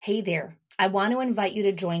Hey there. I want to invite you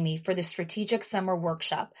to join me for the Strategic Summer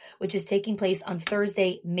Workshop, which is taking place on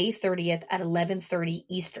Thursday, May 30th at 11:30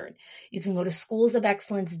 Eastern. You can go to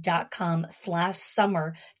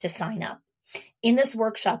schoolsofexcellence.com/summer to sign up. In this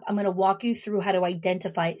workshop, I'm going to walk you through how to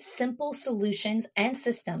identify simple solutions and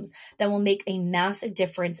systems that will make a massive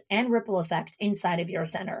difference and ripple effect inside of your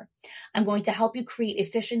center. I'm going to help you create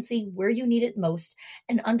efficiency where you need it most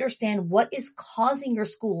and understand what is causing your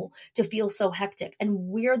school to feel so hectic and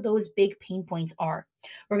where those big pain points are.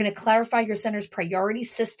 We're going to clarify your center's priority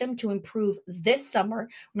system to improve this summer.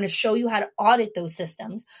 I'm going to show you how to audit those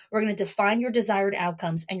systems. We're going to define your desired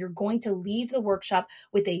outcomes, and you're going to leave the workshop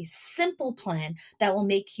with a simple plan that will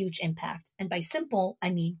make huge impact. And by simple, I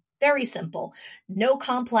mean very simple. No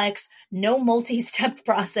complex, no multi-step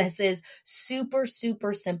processes, super,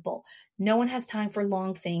 super simple. No one has time for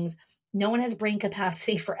long things. No one has brain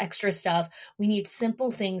capacity for extra stuff. We need simple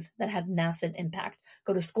things that have massive impact.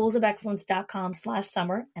 Go to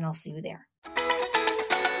schoolsofexcellence.com/summer, and I'll see you there.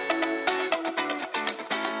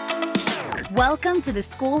 Welcome to the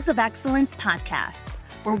Schools of Excellence podcast,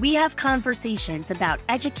 where we have conversations about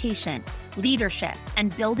education, leadership,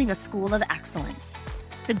 and building a school of excellence.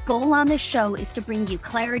 The goal on this show is to bring you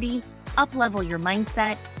clarity, up-level your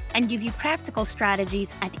mindset, and give you practical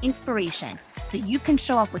strategies and inspiration so you can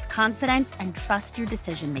show up with confidence and trust your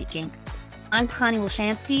decision-making. I'm Connie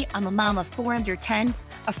Wilshansky. I'm a mom of 4 under 10,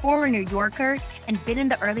 a former New Yorker, and been in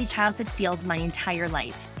the early childhood field my entire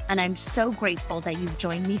life. And I'm so grateful that you've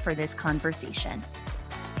joined me for this conversation.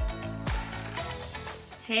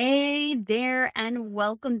 Hey there, and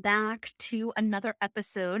welcome back to another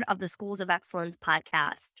episode of the Schools of Excellence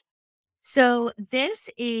podcast. So this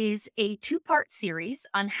is a 2-part series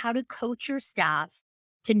on how to coach your staff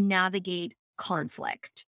to navigate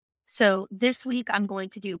conflict. So this week, I'm going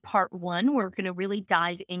to do part 1. We're going to really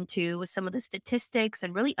dive into some of the statistics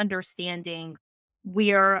and really understanding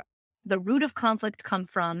where the root of conflict come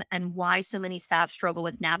from and why so many staff struggle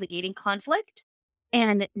with navigating conflict.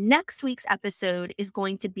 And next week's episode is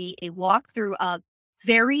going to be a walkthrough of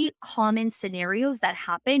very common scenarios that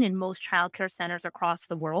happen in most childcare centers across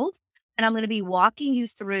the world. And I'm going to be walking you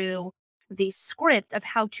through the script of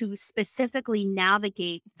how to specifically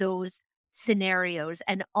navigate those scenarios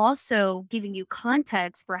and also giving you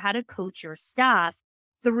context for how to coach your staff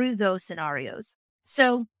through those scenarios.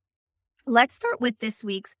 So let's start with this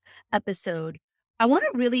week's episode. I want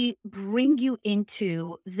to really bring you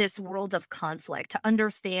into this world of conflict to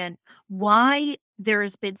understand why there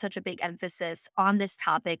has been such a big emphasis on this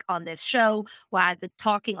topic on this show, why I've been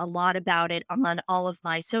talking a lot about it on all of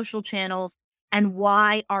my social channels, and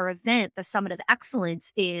why our event, the Summit of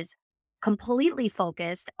Excellence, is completely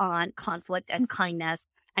focused on conflict and kindness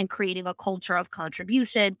and creating a culture of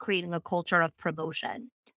contribution, creating a culture of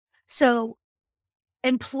promotion. So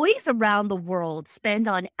employees around the world spend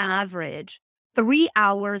on average 3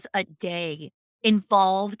 hours a day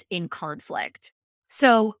involved in conflict.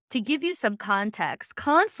 So to give you some context,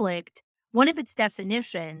 conflict, one of its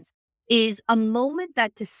definitions is a moment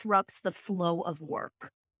that disrupts the flow of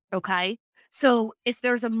work. Okay. So if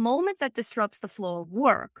there's a moment that disrupts the flow of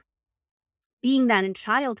work, being that in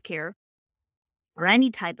childcare or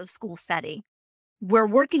any type of school setting, we're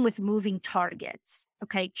working with moving targets.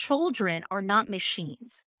 Okay. Children are not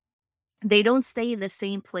machines. They don't stay in the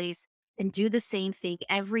same place and do the same thing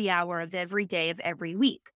every hour of every day of every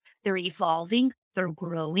week. They're evolving, they're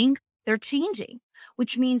growing, they're changing,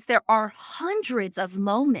 which means there are hundreds of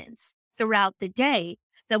moments throughout the day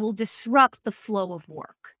that will disrupt the flow of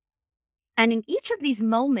work. And in each of these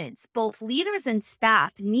moments, both leaders and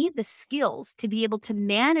staff need the skills to be able to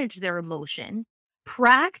manage their emotion,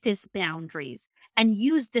 practice boundaries, and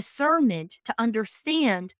use discernment to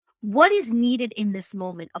understand what is needed in this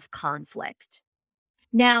moment of conflict.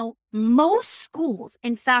 Now, most schools,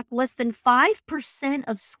 in fact, less than 5%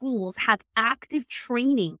 of schools have active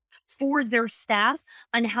training for their staff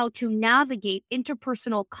on how to navigate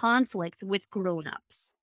interpersonal conflict with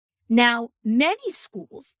grown-ups. Now, many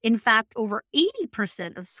schools, in fact, over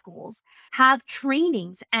 80% of schools, have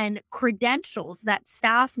trainings and credentials that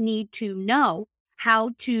staff need to know how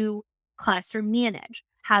to classroom manage,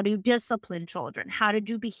 how to discipline children, how to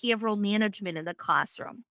do behavioral management in the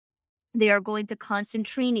classroom. They are going to constant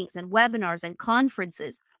trainings and webinars and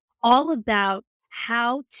conferences all about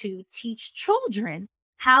how to teach children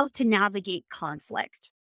how to navigate conflict.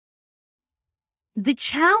 The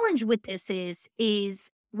challenge with this is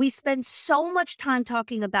we spend so much time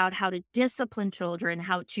talking about how to discipline children,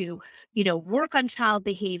 how to, work on child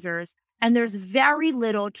behaviors, and there's very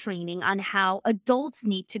little training on how adults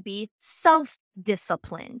need to be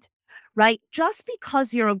self-disciplined, right? Just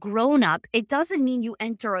because you're a grown up, it doesn't mean you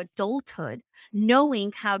enter adulthood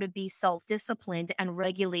knowing how to be self disciplined and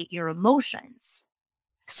regulate your emotions.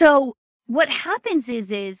 So, what happens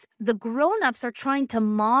is the grown-ups are trying to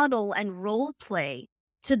model and role play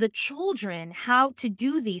to the children how to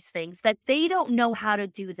do these things that they don't know how to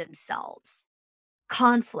do themselves.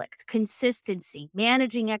 Conflict, consistency,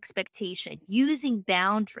 managing expectation, using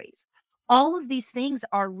boundaries. All of these things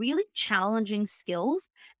are really challenging skills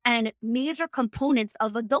and major components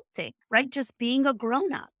of adulting, right? Just being a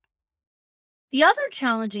grown up. The other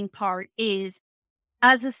challenging part is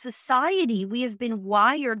as a society, we have been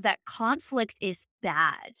wired that conflict is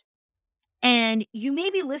bad. And you may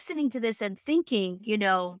be listening to this and thinking,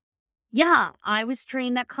 yeah, I was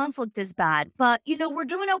trained that conflict is bad, but we're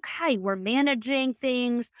doing okay. We're managing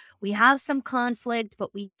things. We have some conflict,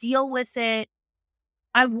 but we deal with it.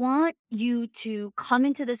 I want you to come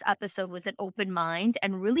into this episode with an open mind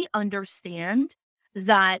and really understand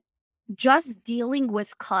that just dealing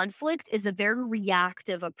with conflict is a very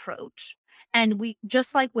reactive approach. And we,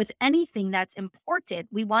 just like with anything that's important,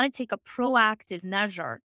 we want to take a proactive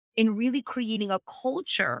measure in really creating a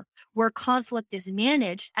culture where conflict is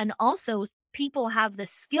managed and also people have the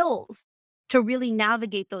skills to really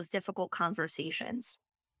navigate those difficult conversations.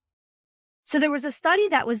 So there was a study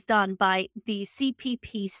that was done by the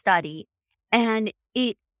CPP study, and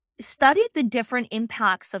it studied the different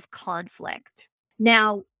impacts of conflict.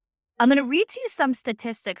 Now, I'm going to read to you some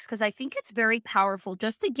statistics because I think it's very powerful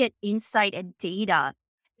just to get insight and data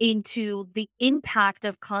into the impact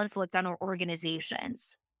of conflict on our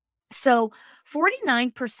organizations. So,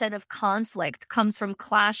 49% of conflict comes from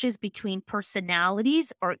clashes between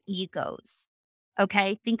personalities or egos.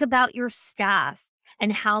 Okay. Think about your staff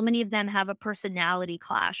and how many of them have a personality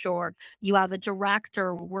clash, or you have a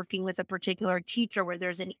director working with a particular teacher where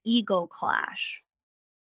there's an ego clash.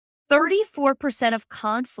 34% of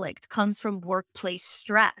conflict comes from workplace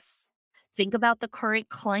stress. Think about the current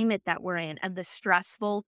climate that we're in and the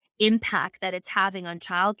stressful impact that it's having on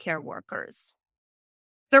childcare workers.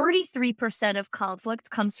 33% of conflict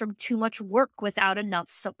comes from too much work without enough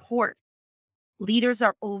support. Leaders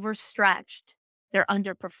are overstretched. They're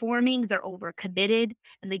underperforming, they're overcommitted,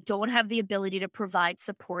 and they don't have the ability to provide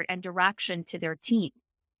support and direction to their team.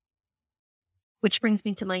 Which brings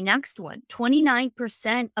me to my next one.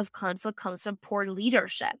 29% of conflict comes from poor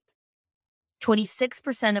leadership.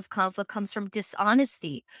 26% of conflict comes from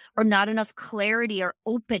dishonesty or not enough clarity or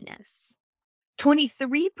openness.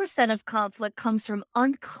 23% of conflict comes from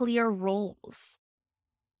unclear roles.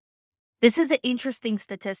 This is an interesting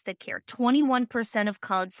statistic here. 21% of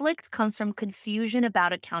conflict comes from confusion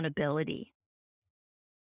about accountability.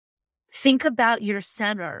 Think about your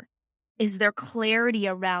center. Is there clarity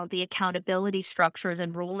around the accountability structures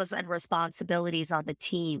and roles and responsibilities on the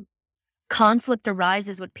team? Conflict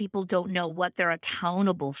arises when people don't know what they're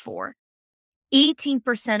accountable for.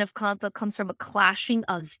 18% of conflict comes from a clashing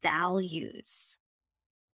of values.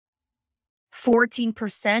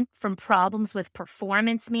 14% from problems with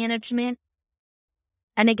performance management.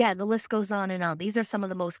 And again, the list goes on and on. These are some of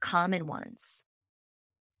the most common ones.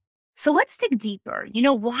 So let's dig deeper.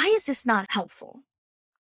 Why is this not helpful?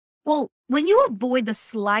 Well, when you avoid the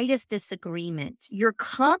slightest disagreement, you're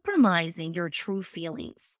compromising your true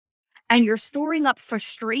feelings and you're storing up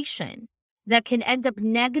frustration that can end up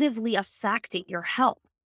negatively affecting your health.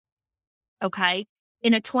 Okay.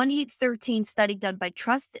 In a 2013 study done by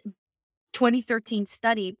Trust, 2013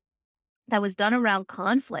 study that was done around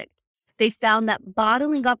conflict, they found that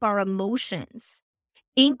bottling up our emotions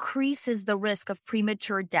increases the risk of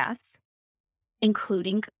premature death,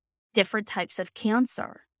 including different types of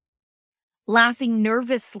cancer. Laughing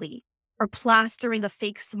nervously or plastering a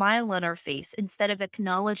fake smile on our face instead of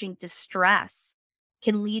acknowledging distress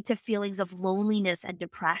can lead to feelings of loneliness and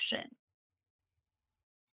depression.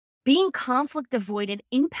 Being conflict avoidant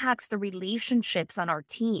impacts the relationships on our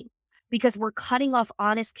team because we're cutting off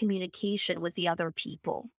honest communication with the other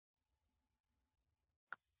people.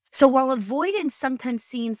 So while avoidance sometimes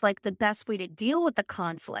seems like the best way to deal with the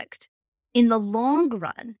conflict, in the long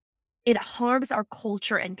run, it harms our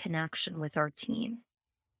culture and connection with our team.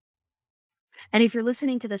 And if you're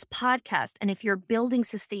listening to this podcast and if you're building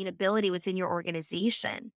sustainability within your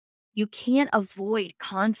organization, you can't avoid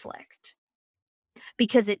conflict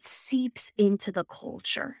because it seeps into the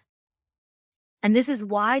culture. And this is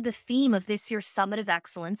why the theme of this year's Summit of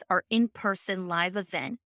Excellence, our in-person live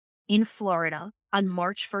event in Florida on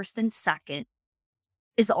March 1st and 2nd,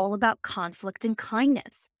 is all about conflict and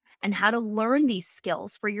kindness and how to learn these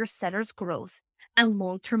skills for your center's growth and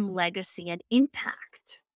long-term legacy and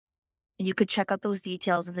impact. And you could check out those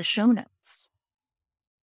details in the show notes.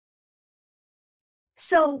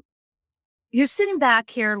 So you're sitting back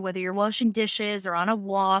here, whether you're washing dishes or on a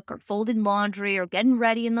walk or folding laundry or getting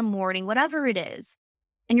ready in the morning, whatever it is,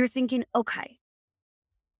 and you're thinking, okay,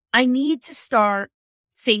 I need to start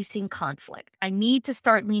facing conflict. I need to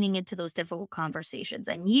start leaning into those difficult conversations.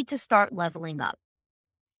 I need to start leveling up.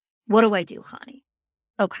 What do I do, honey?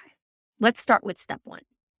 Okay, let's start with step one.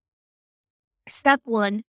 Step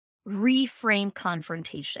one, reframe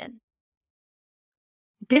confrontation.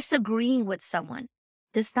 Disagreeing with someone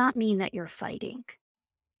does not mean that you're fighting.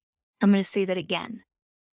 I'm going to say that again.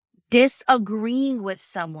 Disagreeing with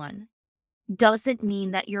someone doesn't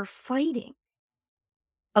mean that you're fighting.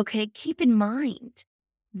 Okay, keep in mind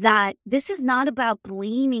that this is not about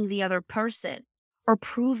blaming the other person or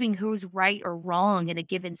proving who's right or wrong in a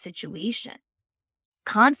given situation.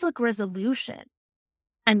 Conflict resolution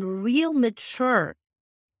and real mature,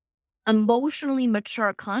 emotionally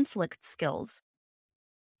mature conflict skills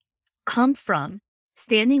come from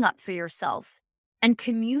standing up for yourself and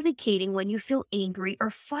communicating when you feel angry or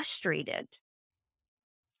frustrated.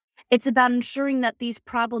 It's about ensuring that these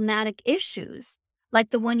problematic issues, like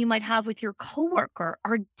the one you might have with your coworker,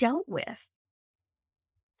 are dealt with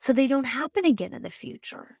so they don't happen again in the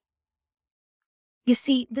future. You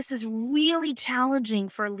see, this is really challenging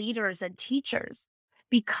for leaders and teachers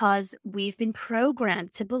because we've been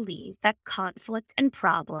programmed to believe that conflict and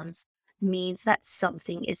problems means that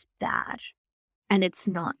something is bad, and it's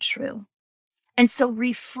not true. And so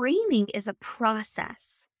reframing is a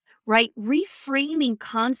process, right? Reframing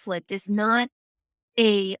conflict is not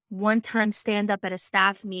a one-time stand up at a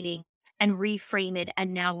staff meeting and reframe it,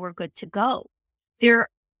 and now we're good to go. There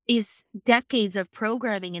is decades of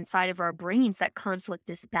programming inside of our brains that conflict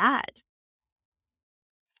is bad.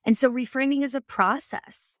 And so reframing is a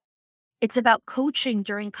process. It's about coaching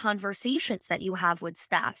during conversations that you have with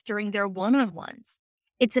staff during their one-on-ones.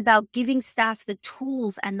 It's about giving staff the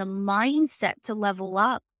tools and the mindset to level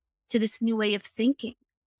up to this new way of thinking.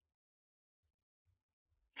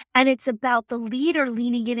 And it's about the leader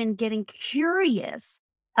leaning in and getting curious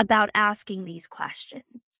about asking these questions.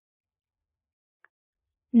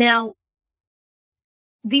 Now,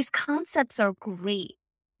 these concepts are great,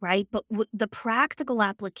 right? But the practical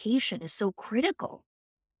application is so critical.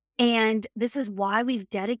 And this is why we've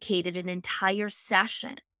dedicated an entire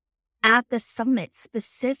session at the summit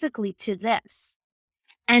specifically to this.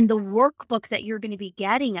 And the workbook that you're going to be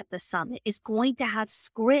getting at the summit is going to have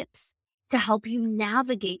scripts to help you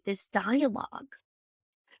navigate this dialogue.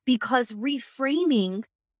 Because reframing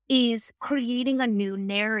is creating a new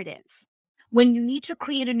narrative. When you need to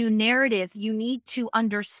create a new narrative, you need to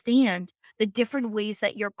understand the different ways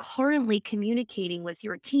that you're currently communicating with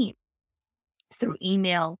your team through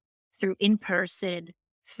email, through in person,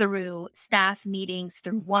 through staff meetings,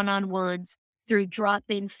 through one-on-ones, through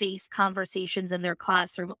drop-in face conversations in their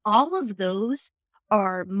classroom. All of those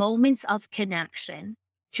are moments of connection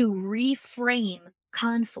to reframe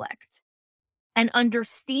conflict and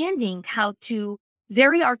understanding how to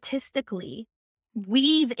very artistically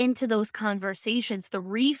weave into those conversations the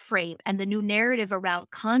reframe and the new narrative around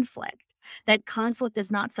conflict. That conflict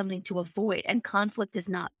is not something to avoid, and conflict is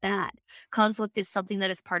not bad. Conflict is something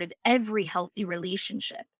that is part of every healthy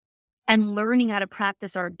relationship. And learning how to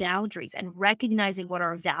practice our boundaries and recognizing what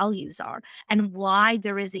our values are and why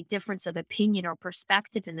there is a difference of opinion or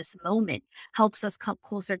perspective in this moment helps us come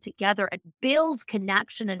closer together and build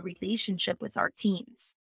connection and relationship with our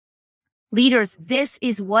teams. Leaders, this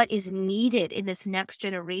is what is needed in this next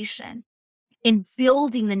generation, in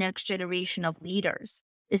building the next generation of leaders.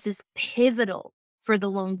 This is pivotal for the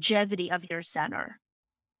longevity of your center.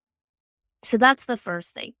 So that's the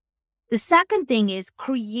first thing. The second thing is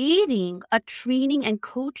creating a training and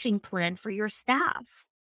coaching plan for your staff.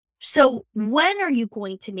 So when are you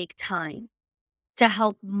going to make time to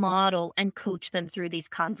help model and coach them through these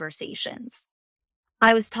conversations?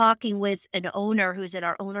 I was talking with an owner who's in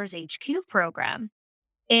our Owners HQ program,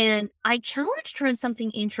 and I challenged her on something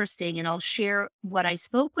interesting, and I'll share what I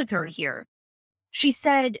spoke with her here. She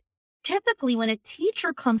said, typically when a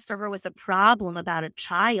teacher comes to her with a problem about a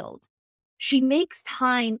child, she makes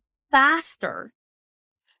time faster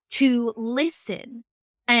to listen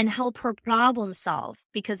and help her problem solve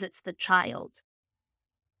because it's the child.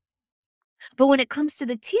 But when it comes to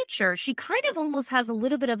the teacher, she kind of almost has a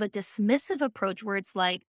little bit of a dismissive approach where it's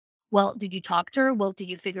like, well, did you talk to her? Well, did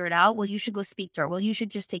you figure it out? Well, you should go speak to her. Well, you should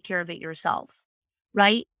just take care of it yourself.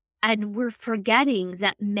 Right. And we're forgetting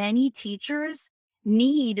that many teachers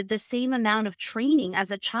need the same amount of training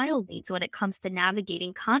as a child needs when it comes to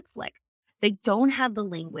navigating conflict. They don't have the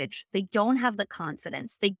language. They don't have the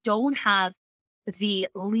confidence. They don't have the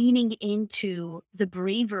leaning into the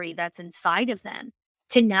bravery that's inside of them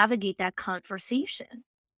to navigate that conversation.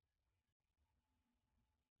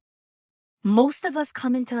 Most of us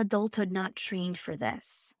come into adulthood not trained for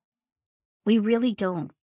this. We really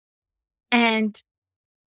don't. And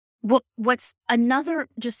what's another,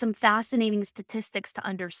 just some fascinating statistics to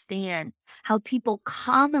understand how people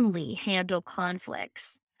commonly handle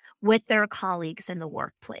conflicts with their colleagues in the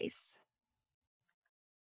workplace.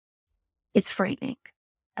 It's frightening.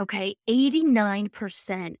 Okay.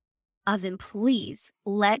 89% of employees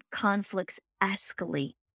let conflicts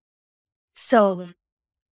escalate. So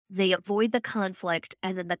they avoid the conflict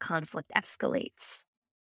and then the conflict escalates.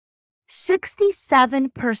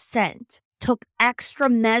 67% took extra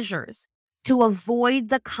measures to avoid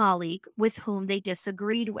the colleague with whom they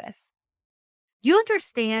disagreed with. Do you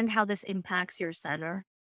understand how this impacts your center?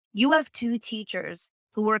 You have two teachers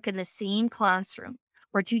who work in the same classroom,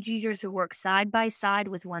 or two teachers who work side by side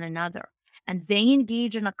with one another, and they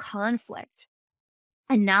engage in a conflict.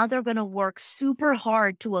 And now they're going to work super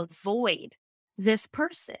hard to avoid this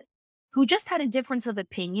person who just had a difference of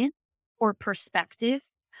opinion or perspective,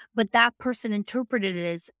 but that person interpreted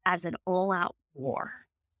it as an all-out war.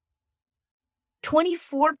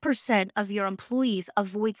 24% of your employees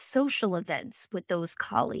avoid social events with those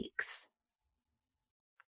colleagues.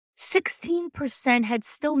 16% had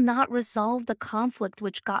still not resolved the conflict,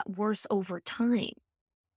 which got worse over time.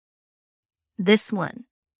 This one,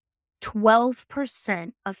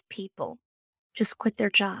 12% of people just quit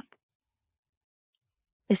their job.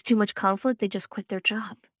 There's too much conflict, they just quit their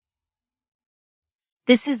job.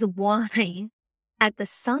 This is why at the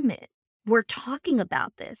summit, we're talking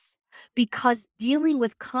about this, because dealing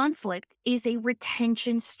with conflict is a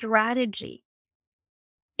retention strategy.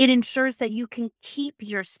 It ensures that you can keep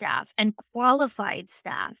your staff and qualified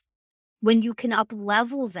staff when you can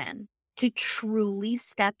up-level them to truly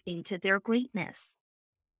step into their greatness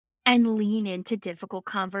and lean into difficult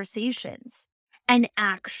conversations and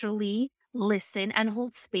actually listen and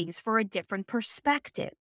hold space for a different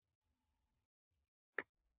perspective.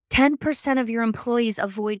 10% of your employees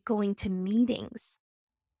avoid going to meetings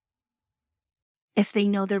if they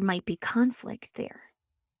know there might be conflict there.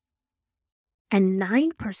 And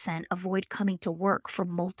 9% avoid coming to work for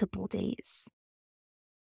multiple days.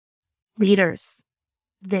 Leaders,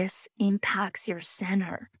 this impacts your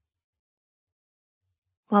center.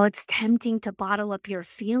 While it's tempting to bottle up your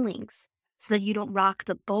feelings so that you don't rock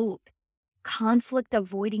the boat, conflict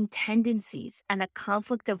avoiding tendencies and a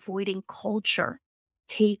conflict avoiding culture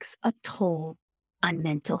takes a toll on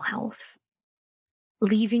mental health.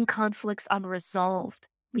 Leaving conflicts unresolved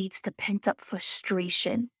leads to pent-up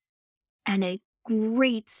frustration and a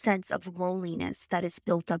great sense of loneliness that is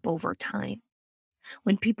built up over time.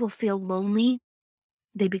 When people feel lonely,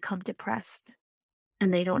 they become depressed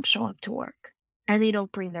and they don't show up to work and they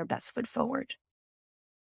don't bring their best foot forward.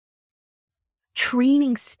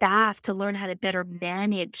 Training staff to learn how to better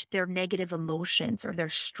manage their negative emotions or their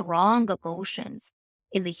strong emotions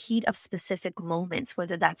in the heat of specific moments,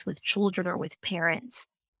 whether that's with children or with parents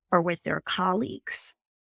or with their colleagues.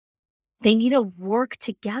 They need to work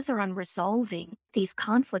together on resolving these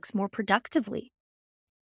conflicts more productively.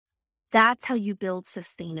 That's how you build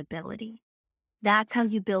sustainability. That's how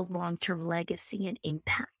you build long-term legacy and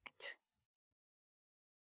impact.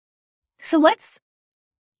 So let's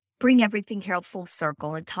bring everything here full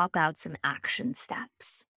circle and talk out some action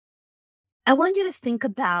steps. I want you to think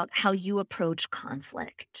about how you approach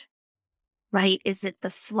conflict, right? Is it the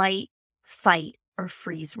flight, fight, or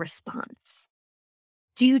freeze response?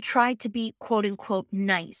 Do you try to be quote unquote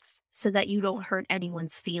nice so that you don't hurt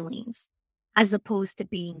anyone's feelings, as opposed to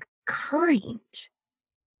being kind,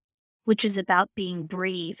 which is about being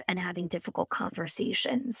brave and having difficult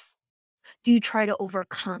conversations? Do you try to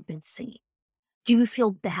overcompensate? Do you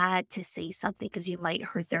feel bad to say something because you might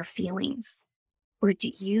hurt their feelings? Or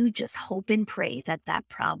do you just hope and pray that that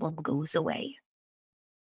problem goes away?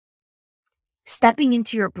 Stepping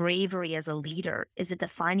into your bravery as a leader is a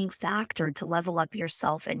defining factor to level up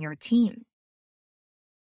yourself and your team.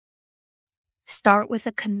 Start with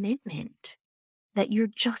a commitment that you're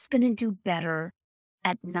just going to do better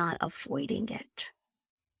at not avoiding it.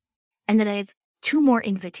 And then I have two more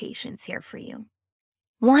invitations here for you.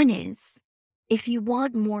 One is, if you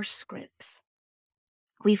want more scripts,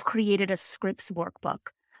 we've created a scripts workbook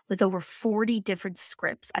with over 40 different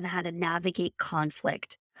scripts on how to navigate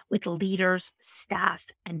conflict with leaders, staff,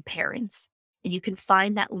 and parents. And you can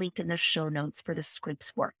find that link in the show notes for the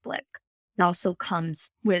scripts workbook. It also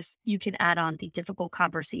comes with, you can add on the difficult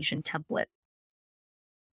conversation template.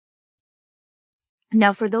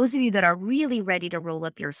 Now, for those of you that are really ready to roll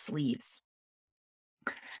up your sleeves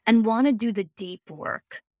and want to do the deep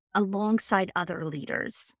work alongside other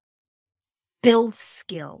leaders. Build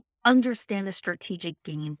skill, understand the strategic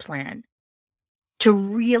game plan to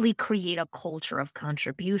really create a culture of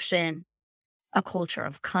contribution, a culture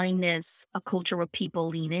of kindness, a culture where people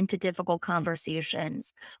lean into difficult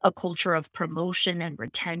conversations, a culture of promotion and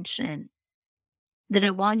retention. Then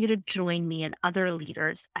I want you to join me and other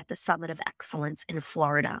leaders at the Summit of Excellence in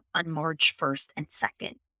Florida on March 1st and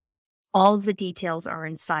 2nd. All of the details are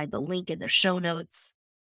inside the link in the show notes.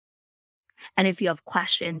 And if you have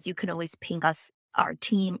questions, you can always ping us, our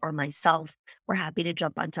team or myself. We're happy to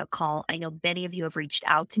jump onto a call. I know many of you have reached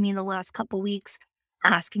out to me in the last couple weeks,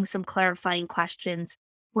 asking some clarifying questions.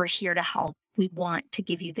 We're here to help. We want to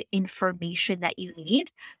give you the information that you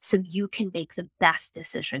need so you can make the best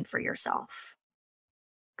decision for yourself.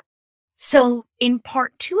 So in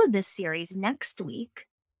part 2 of this series next week,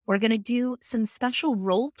 we're going to do some special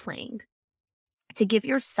role playing to give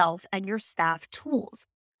yourself and your staff tools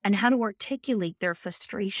and how to articulate their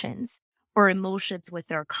frustrations or emotions with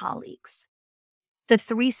their colleagues. The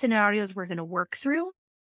 3 scenarios we're going to work through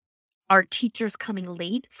are teachers coming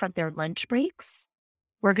late from their lunch breaks.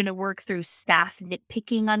 We're going to work through staff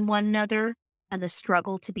nitpicking on one another and the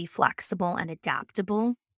struggle to be flexible and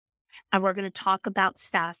adaptable. And we're going to talk about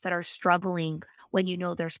staff that are struggling when you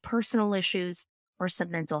know there's personal issues or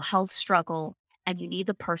some mental health struggle and you need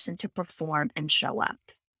the person to perform and show up.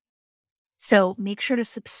 So make sure to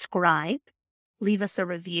subscribe, leave us a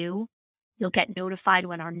review. You'll get notified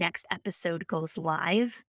when our next episode goes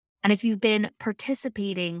live. And if you've been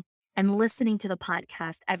participating and listening to the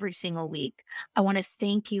podcast every single week, I want to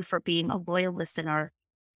thank you for being a loyal listener.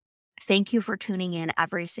 Thank you for tuning in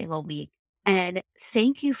every single week. And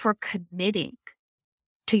thank you for committing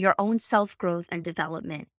to your own self-growth and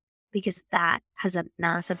development, because that has a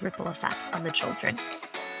massive ripple effect on the children.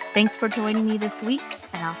 Thanks for joining me this week,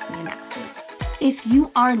 and I'll see you next week. If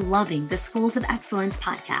you are loving the Schools of Excellence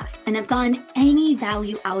podcast and have gotten any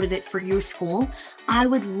value out of it for your school, I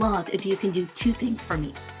would love if you can do 2 things for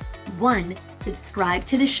me. 1, subscribe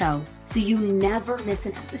to the show so you never miss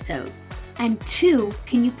an episode. And 2,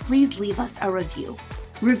 can you please leave us a review?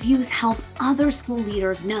 Reviews help other school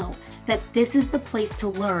leaders know that this is the place to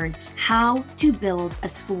learn how to build a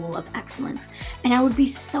school of excellence. And I would be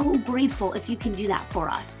so grateful if you can do that for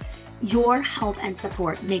us. Your help and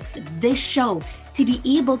support makes this show to be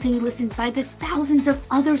able to be listened by the thousands of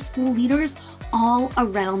other school leaders all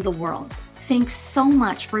around the world. Thanks so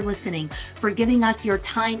much for listening, for giving us your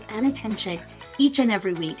time and attention each and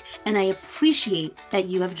every week. And I appreciate that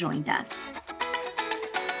you have joined us.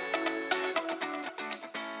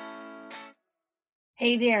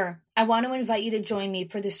 Hey there, I want to invite you to join me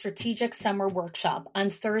for the Strategic Summer Workshop on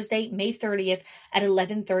Thursday, May 30th at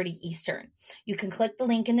 11:30 Eastern. You can click the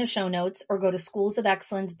link in the show notes or go to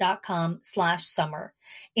schoolsofexcellence.com/summer.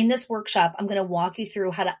 In this workshop, I'm going to walk you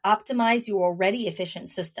through how to optimize your already efficient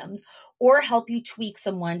systems or help you tweak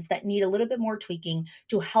some ones that need a little bit more tweaking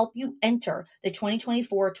to help you enter the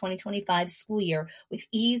 2024-2025 school year with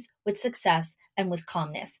ease, with success, and with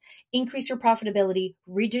calmness. Increase your profitability,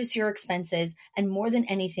 reduce your expenses, and more than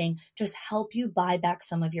anything, just help you buy back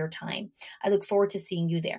some of your time. I look forward to seeing you there.